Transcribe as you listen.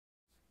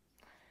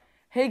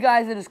Hey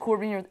guys, it is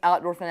Corbin here with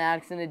Outdoor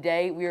Fin-addicts, and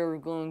today we are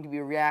going to be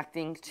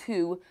reacting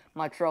to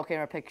my trail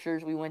camera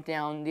pictures. We went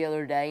down the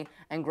other day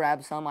and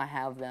grabbed some. I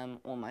have them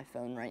on my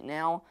phone right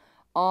now.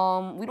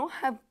 We don't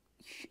have,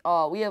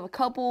 we have a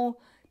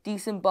couple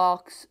decent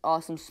bucks,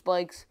 some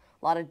spikes,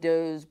 a lot of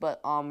does, but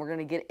we're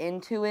gonna get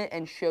into it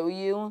and show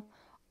you.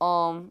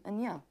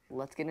 And yeah,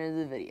 let's get into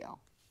the video.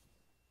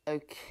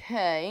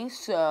 Okay,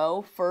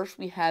 so first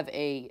we have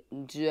a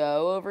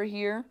doe over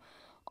here.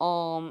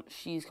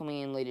 She's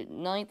coming in late at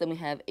night. Then we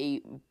have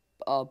a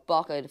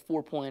buck, a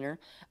 4-pointer.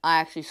 I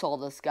actually saw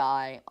this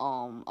guy,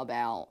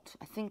 about,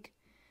 I think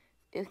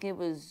it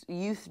was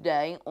Youth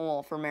Day,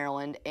 for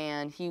Maryland,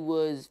 and he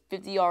was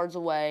 50 yards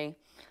away,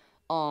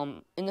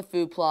 in the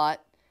food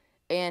plot,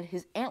 and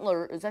his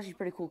antler is actually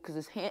pretty cool, because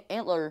his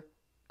antler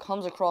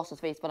comes across his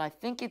face, but I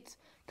think it's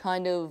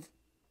kind of,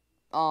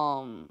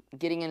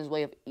 getting in his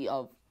way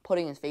of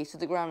putting his face to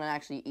the ground and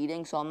actually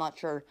eating, so I'm not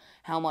sure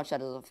how much that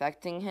is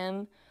affecting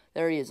him.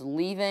 There he is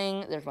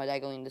leaving. There's my dad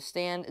going to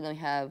stand. And then we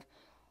have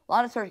a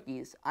lot of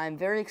turkeys. I'm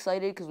very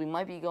excited because we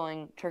might be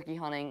going turkey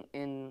hunting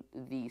in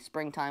the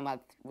springtime,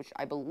 which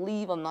I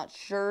believe, I'm not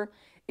sure,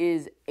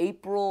 is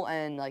April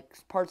and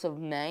like parts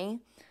of May.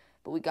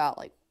 But we got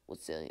like,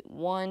 let's see,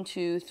 1,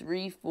 2,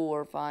 3,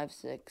 4, 5,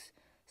 6,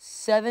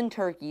 7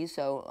 turkeys.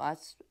 So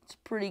it's a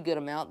pretty good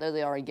amount. There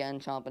they are again,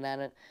 chomping at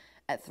it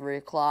at 3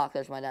 o'clock.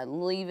 There's my dad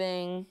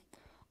leaving.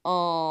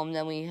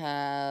 Then we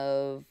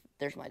have,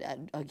 there's my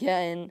dad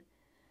again.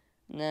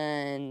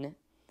 And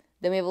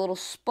then we have a little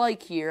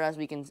spike here, as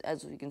we can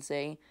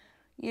see.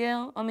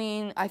 Yeah, I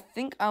mean, I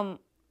think I'm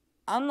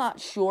not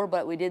sure,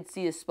 but we did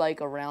see a spike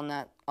around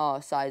that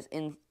size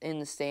in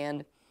the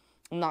stand.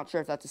 I'm not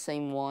sure if that's the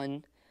same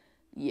one.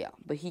 Yeah,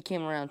 but he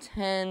came around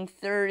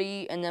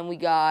 10:30, and then we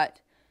got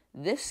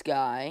this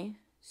guy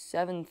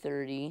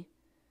 7:30.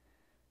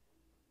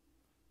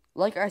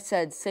 Like I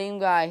said, same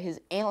guy.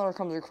 His antler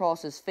comes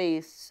across his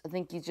face. I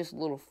think he's just a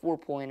little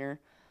 4-pointer.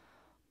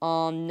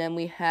 Then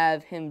we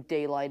have him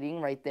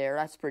daylighting right there.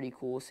 That's pretty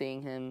cool,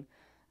 seeing him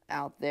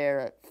out there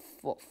at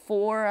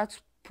 4.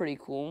 That's pretty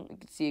cool. You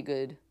can see a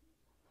good...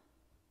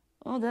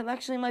 Oh, that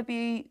actually might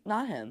be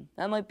not him.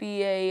 That might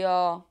be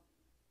a,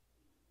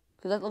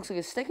 because that looks like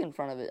a stick in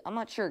front of it. I'm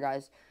not sure,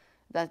 guys,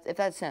 if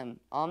that's him.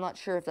 I'm not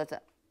sure if that's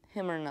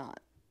him or not.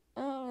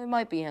 It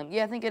might be him.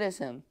 Yeah, I think it is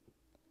him.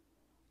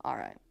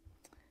 Alright.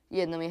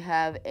 Yeah, and then we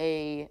have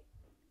a...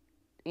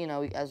 You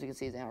know, as we can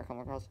see, his antler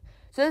coming across.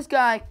 So this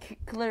guy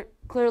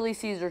clearly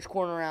sees there's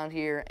corn around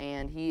here,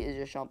 and he is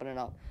just jumping it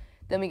up.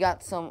 Then we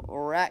got some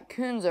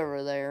raccoons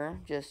over there,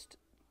 just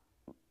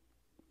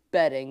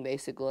bedding,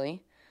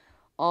 basically.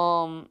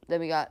 Then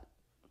we got,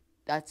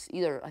 that's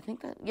either, I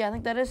think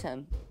that is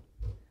him.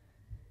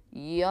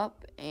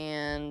 Yup,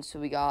 and so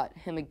we got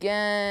him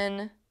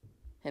again.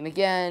 I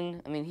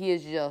mean, he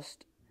is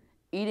just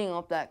eating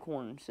up that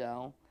corn,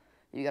 so.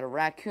 You got a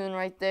raccoon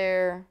right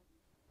there.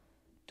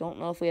 Don't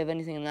know if we have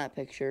anything in that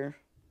picture.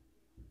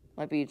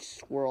 Might be a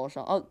squirrel or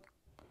something.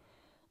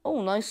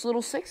 Oh, nice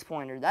little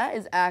 6-pointer. That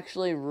is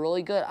actually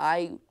really good.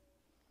 I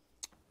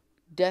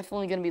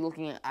definitely going to be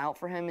looking out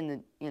for him in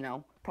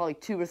the, probably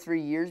 2 or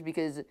 3 years,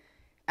 because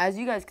as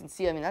you guys can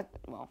see, I mean,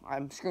 well,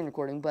 I'm screen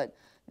recording, but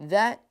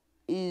that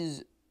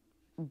is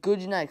good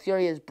genetics. He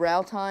already has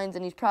brow tines,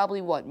 and he's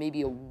probably, what,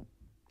 maybe a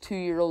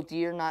 2-year-old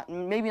deer?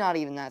 Maybe not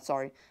even that,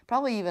 sorry.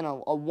 Probably even a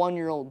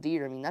 1-year-old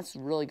deer. I mean, that's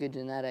really good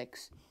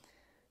genetics.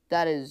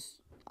 That is,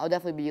 I'll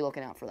definitely be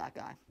looking out for that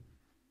guy.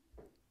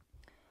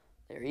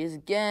 There he is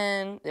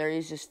again. There he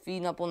is, just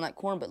feeding up on that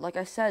corn. But like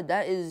I said,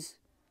 that's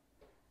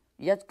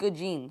good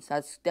genes.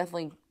 That's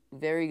definitely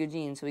very good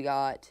genes. So we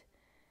got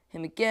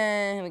him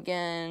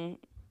again,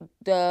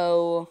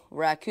 doe,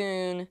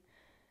 raccoon.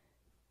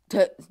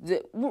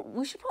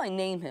 We should probably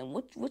name him.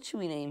 What should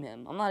we name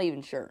him? I'm not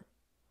even sure.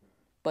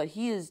 But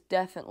he is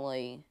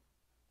definitely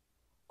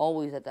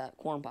always at that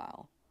corn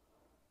pile.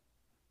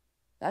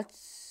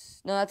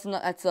 That's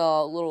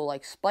a little,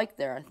 like, spike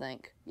there, I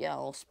think. Yeah, a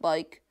little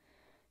spike.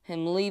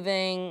 Him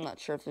leaving. Not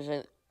sure if there's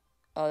a...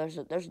 Oh, there's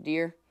a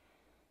deer.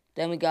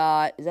 Then we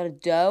got... Is that a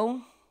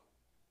doe?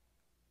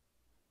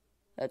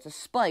 That's a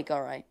spike,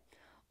 alright.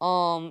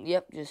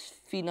 Yep, just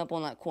feeding up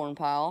on that corn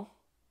pile.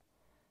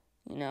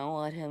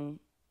 Let him...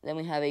 Then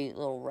we have a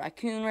little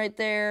raccoon right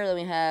there. Then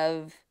we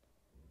have...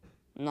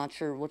 I'm not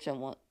sure which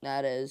one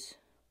that is.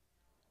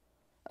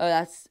 Oh,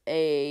 that's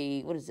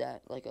a... What is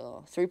that? Like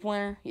a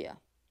 3-pointer? Yeah.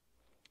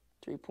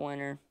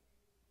 3-pointer.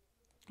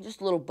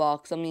 Just little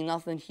bucks. I mean,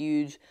 nothing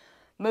huge.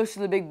 Most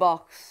of the big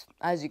bucks,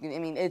 as you can, I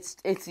mean, it's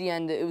the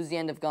end. It was the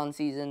end of gun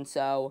season,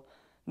 so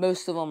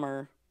most of them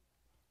are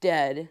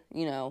dead,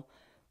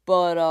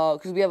 But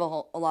because we have a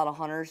lot of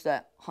hunters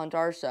that hunt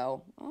ours,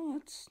 so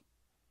it's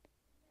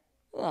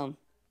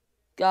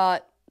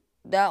got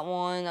that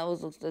one.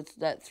 That's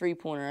that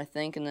 3-pointer, I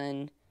think, and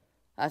then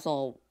that's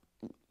all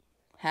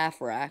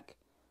half rack.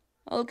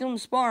 Oh, look at them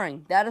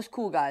sparring. That is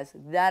cool, guys.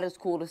 That is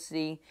cool to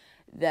see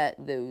that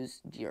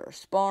those deer are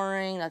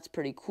sparring. That's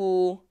pretty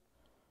cool.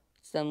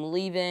 It's them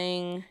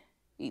leaving,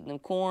 eating them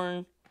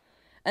corn.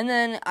 And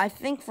then I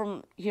think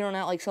from here on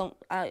out, like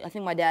I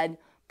think my dad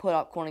put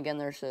up corn again.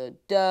 There's a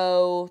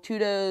doe, 2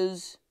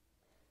 does,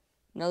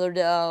 another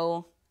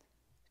doe,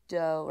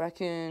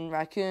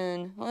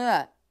 raccoon. Look at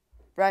that.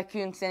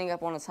 Raccoon standing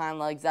up on its hind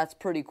legs. That's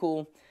pretty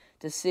cool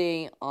to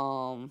see.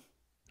 Raccoon,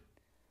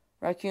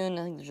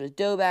 I think there's a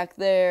doe back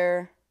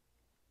there.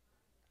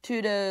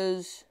 2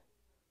 does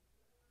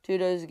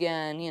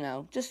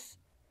again, just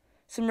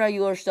some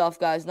regular stuff,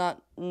 guys,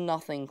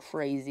 nothing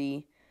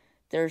crazy.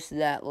 There's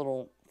that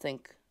little,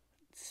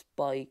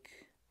 spike.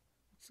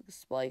 It's like a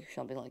spike,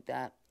 something like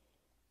that.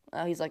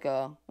 He's like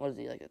what is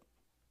he, like a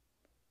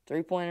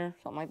 3-pointer,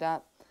 something like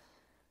that.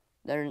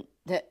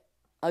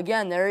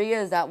 Again, there he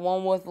is, that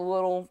one with the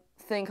little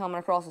thing coming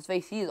across his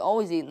face. He is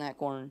always eating that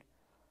corn.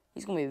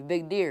 He's going to be a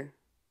big deer.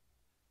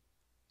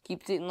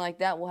 Keeps eating like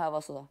that, we'll have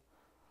us a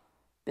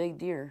big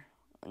deer.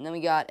 And then we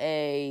got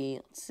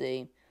a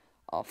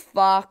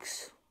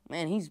fox.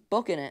 Man, he's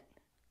booking it.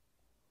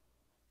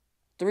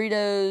 3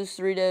 does,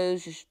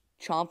 just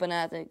chomping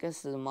at, I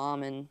guess, the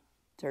mom and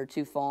her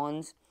 2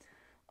 fawns.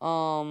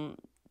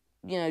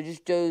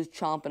 Just does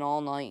chomping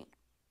all night.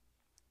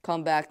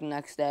 Come back the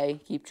next day,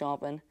 keep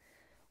chomping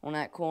on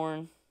that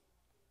corn.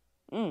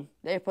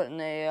 They're putting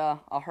a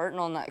hurting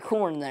on that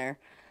corn there.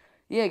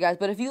 Yeah, guys,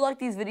 but if you like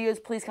these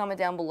videos, please comment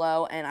down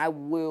below, and I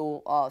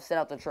will set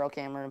out the trail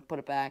camera and put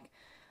it back.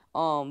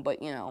 But,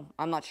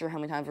 I'm not sure how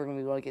many times we're going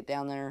to be able to get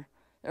down there.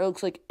 There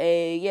looks like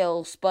a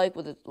little spike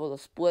with a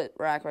split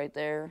rack right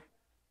there.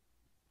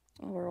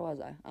 Oh, where was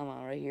I? I'm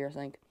right here, I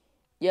think.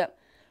 Yep.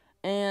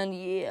 And,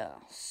 yeah,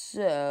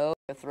 so,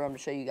 I'll throw them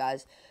to show you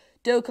guys.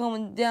 Doe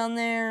coming down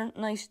there.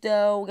 Nice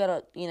doe. We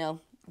got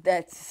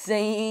that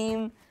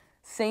same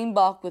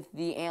buck with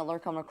the antler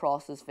coming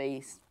across his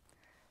face.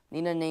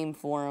 Need a name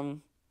for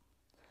him.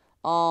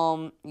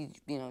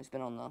 He's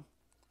been on the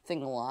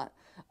thing a lot.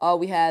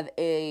 We have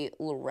a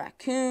little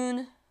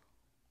raccoon.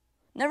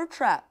 Never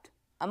trapped.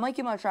 I might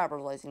get my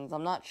trapper's license.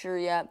 I'm not sure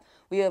yet.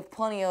 We have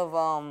plenty of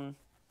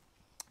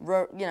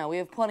we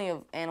have plenty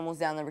of animals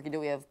down there we can do.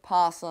 We have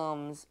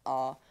possums,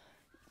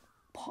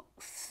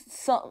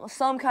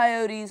 some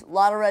coyotes, a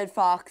lot of red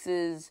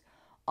foxes,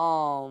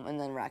 and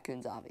then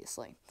raccoons,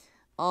 obviously.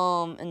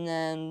 And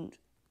then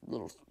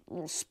little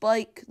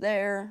spike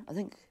there. I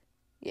think,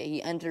 yeah,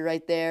 he entered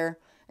right there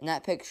in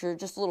that picture.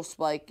 Just a little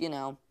spike,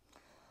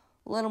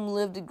 let him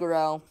live to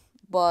grow.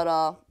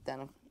 But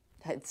then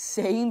that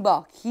same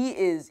buck, he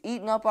is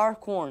eating up our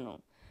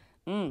corn.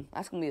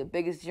 That's gonna be the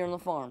biggest deer on the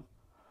farm.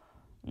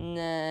 And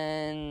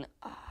then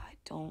I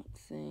don't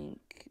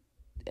think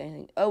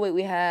anything. Oh wait,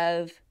 we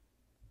have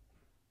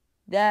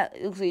that.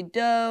 It looks like a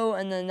doe,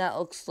 and then that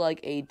looks like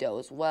a doe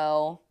as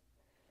well.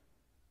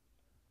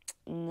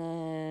 And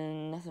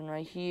then nothing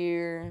right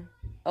here.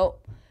 Oh,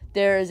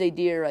 there is a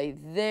deer right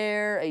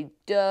there, a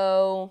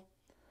doe,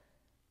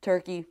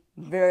 turkey.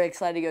 Very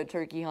excited to go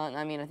turkey hunt.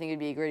 I mean, I think it'd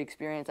be a great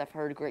experience. I've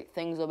heard great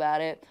things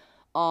about it.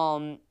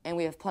 And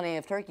we have plenty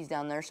of turkeys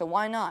down there, so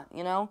why not?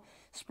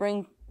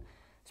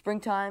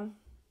 Springtime,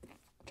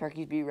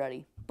 turkeys be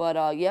ready.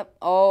 But yep.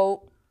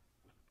 Oh,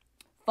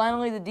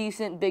 finally the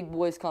decent big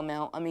boys come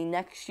out. I mean,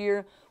 next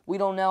year we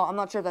don't know. I'm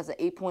not sure if that's an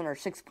 8-point or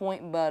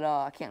 6-point, but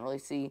I can't really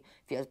see if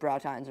he has brow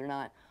tines or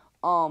not.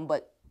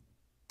 But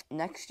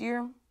next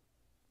year,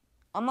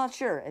 I'm not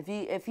sure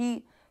if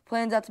he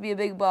plans out to be a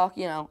big buck.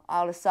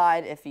 I'll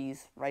decide if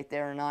he's right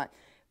there or not.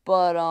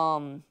 But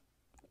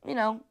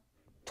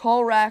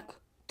tall rack,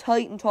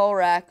 tight and tall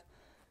rack,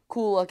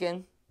 cool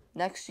looking.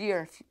 Next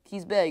year, if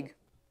he's big,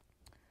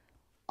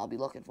 I'll be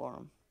looking for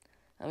him.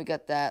 And we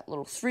got that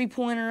little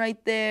 3-pointer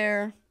right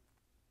there.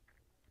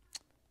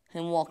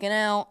 Him walking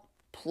out.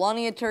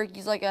 Plenty of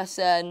turkeys, like I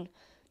said.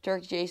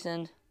 Turkey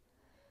chasing.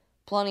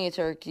 Plenty of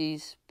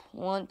turkeys.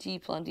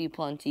 Plenty.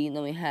 And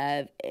then we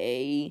have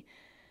a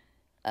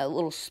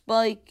little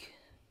spike.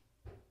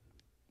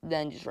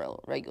 Then just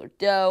regular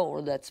doe,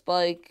 or that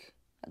spike.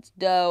 That's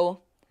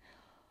doe.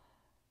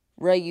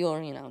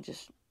 Regular,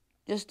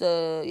 it's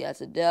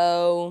a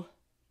doe.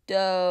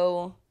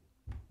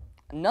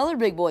 Another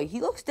big boy. He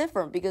looks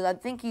different because I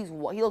think he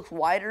looks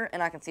wider,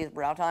 and I can see his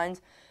brow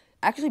tines.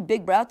 Actually,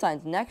 big brow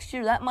tines. Next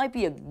year, that might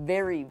be a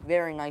very,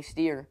 very nice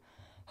deer.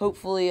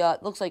 Hopefully,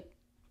 it looks like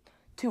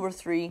 2 or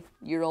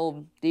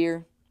 3-year-old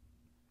deer.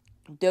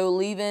 Doe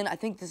leaving. I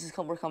think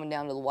we're coming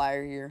down to the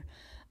wire here.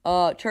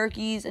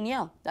 Turkeys, and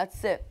yeah,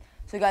 that's it.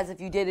 So, guys,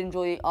 if you did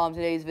enjoy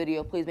today's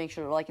video, please make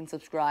sure to like and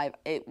subscribe.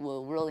 It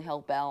will really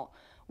help out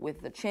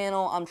with the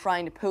channel. I'm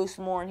trying to post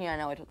more in here. I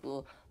know I took a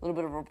little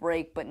bit of a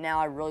break, but now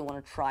I really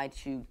want to try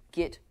to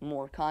get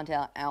more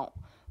content out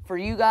for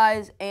you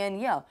guys.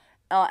 And yeah,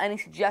 any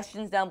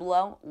suggestions down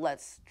below?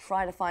 Let's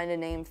try to find a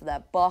name for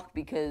that buck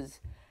because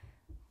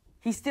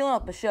he's stealing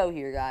up the show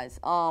here, guys.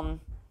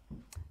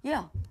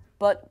 Yeah,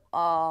 but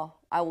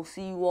I will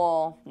see you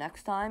all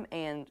next time,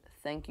 and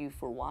thank you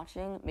for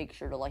watching. Make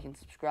sure to like and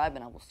subscribe,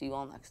 and I will see you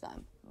all next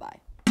time. Bye.